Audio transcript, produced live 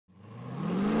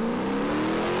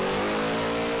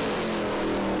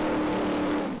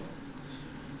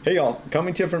Hey y'all,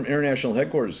 coming to you from international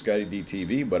headquarters,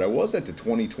 ScottieDTV, but I was at the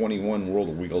 2021 World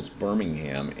of Wheels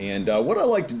Birmingham, and what I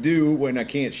like to do when I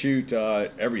can't shoot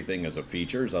everything as a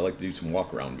feature is I like to do some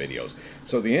walk-around videos.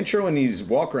 So the intro in these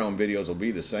walk-around videos will be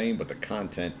the same, but the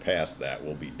content past that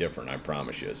will be different, I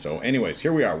promise you. So anyways,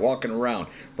 here we are, walking around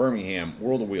Birmingham,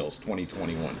 World of Wheels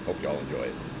 2021. Hope y'all enjoy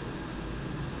it.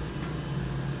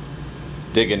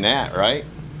 Digging that, right?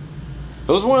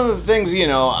 It was one of the things, you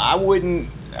know, I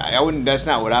wouldn't, that's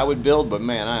not what I would build, but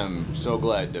man, I am so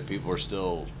glad that people are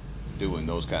still doing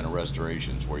those kind of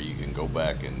restorations where you can go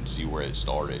back and see where it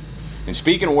started. And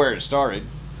speaking of where it started,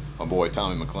 my boy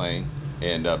Tommy McLean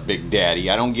and Big Daddy,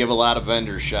 I don't give a lot of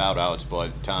vendor shout outs,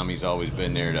 but Tommy's always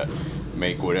been there to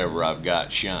make whatever I've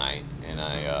got shine.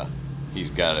 And he's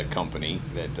got a company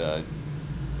that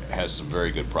has some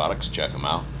very good products. Check them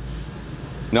out.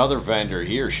 Another vendor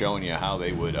here showing you how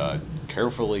they would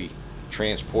carefully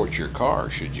transport your car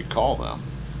should you call them,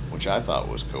 which I thought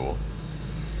was cool.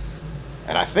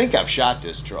 And I think I've shot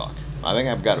this truck. I think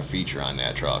I've got a feature on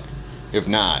that truck. If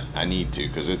not, I need to,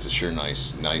 because it's a sure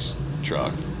nice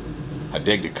truck. I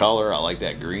dig the color. I like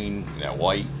that green, that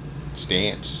white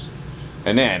stance.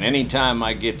 And then anytime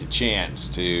I get the chance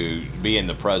to be in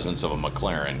the presence of a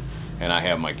McLaren and I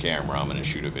have my camera, I'm going to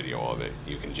shoot a video of it.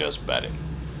 You can just bet it.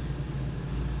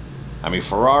 I mean,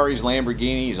 Ferraris,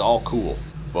 Lamborghinis, all cool.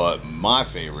 But my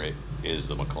favorite is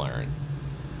the McLaren.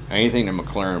 Anything the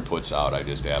McLaren puts out, I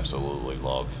just absolutely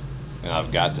love. And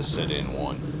I've got to sit in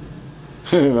one.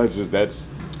 That's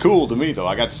cool to me, though.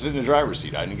 I got to sit in the driver's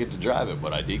seat. I didn't get to drive it,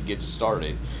 but I did get to start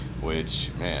it, which,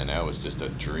 man, that was just a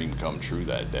dream come true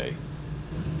that day.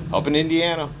 Up in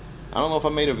Indiana. I don't know if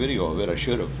I made a video of it. I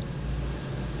should have.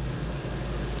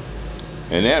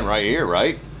 And then right here,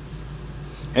 right?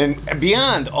 And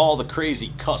beyond all the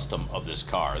crazy custom of this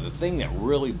car, the thing that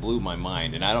really blew my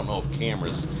mind, and I don't know if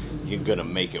cameras are gonna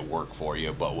make it work for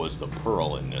you, but was the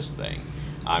pearl in this thing.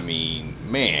 I mean,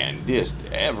 man, just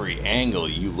every angle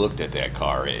you looked at that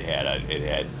car, it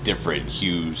had different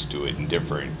hues to it and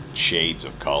different shades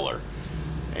of color.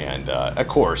 And of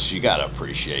course, you gotta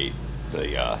appreciate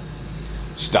the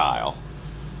style.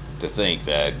 To think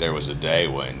that there was a day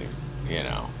when, you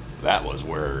know, that was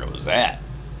where it was at.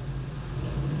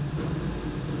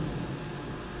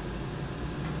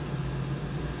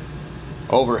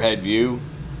 Overhead view.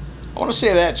 I want to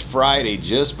say that's Friday,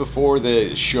 just before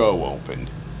the show opened.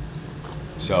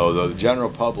 So the general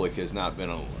public has not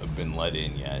been let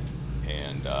in yet,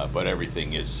 and but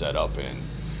everything is set up and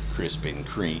crisp and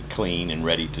clean and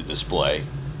ready to display.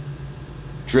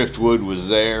 Driftwood was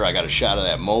there. I got a shot of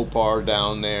that Mopar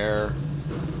down there.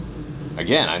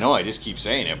 Again, I know I just keep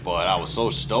saying it, but I was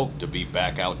so stoked to be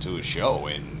back out to a show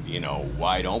and, you know,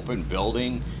 wide open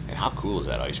building. And how cool is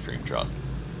that ice cream truck?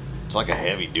 It's like a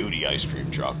heavy-duty ice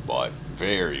cream truck, but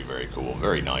very, very cool,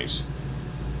 very nice.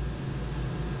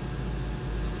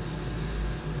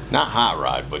 Not hot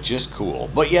rod, but just cool,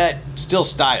 but yet still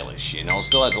stylish, you know,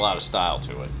 still has a lot of style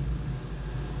to it.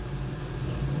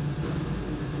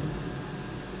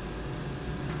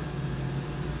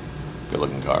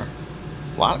 Good-looking car.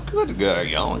 A lot of good,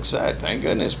 you know, like I said, thank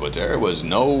goodness, but there was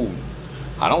no,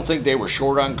 I don't think they were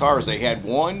short on cars. They had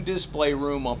one display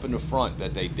room up in the front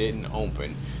that they didn't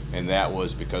open, and that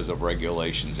was because of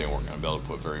regulations. They weren't going to be able to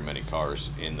put very many cars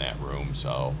in that room,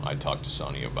 so I talked to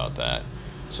Sonny about that.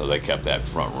 So they kept that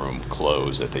front room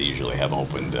closed that they usually have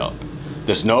opened up.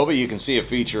 This Nova, you can see a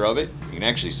feature of it. You can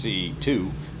actually see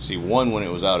two. See one when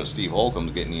it was out at Steve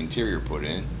Holcomb's getting the interior put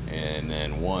in, and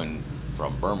then one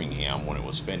from Birmingham when it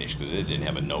was finished, because it didn't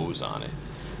have a nose on it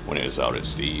when it was out at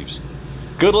Steve's.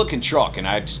 Good looking truck, and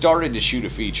I started to shoot a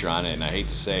feature on it, and I hate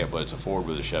to say it, but it's a Ford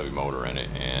with a Chevy motor in it,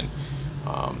 and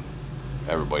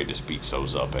everybody just beats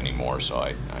those up anymore, so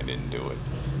I didn't do it.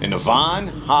 And the Vaughn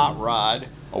Hot Rod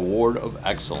Award of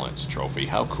Excellence trophy.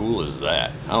 How cool is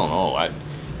that? I don't know. I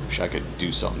wish I could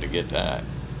do something to get that.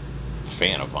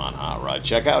 Fan of Vaughn Hot Rod.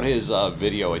 Check out his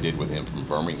video I did with him from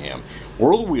Birmingham.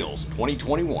 World of Wheels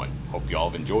 2021. Hope y'all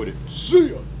have enjoyed it.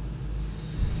 See ya!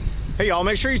 Hey y'all,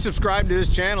 make sure you subscribe to this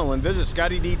channel and visit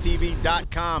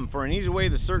ScottieDTV.com for an easy way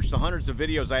to search the hundreds of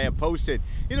videos I have posted.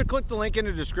 Either click the link in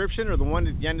the description or the one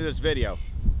at the end of this video.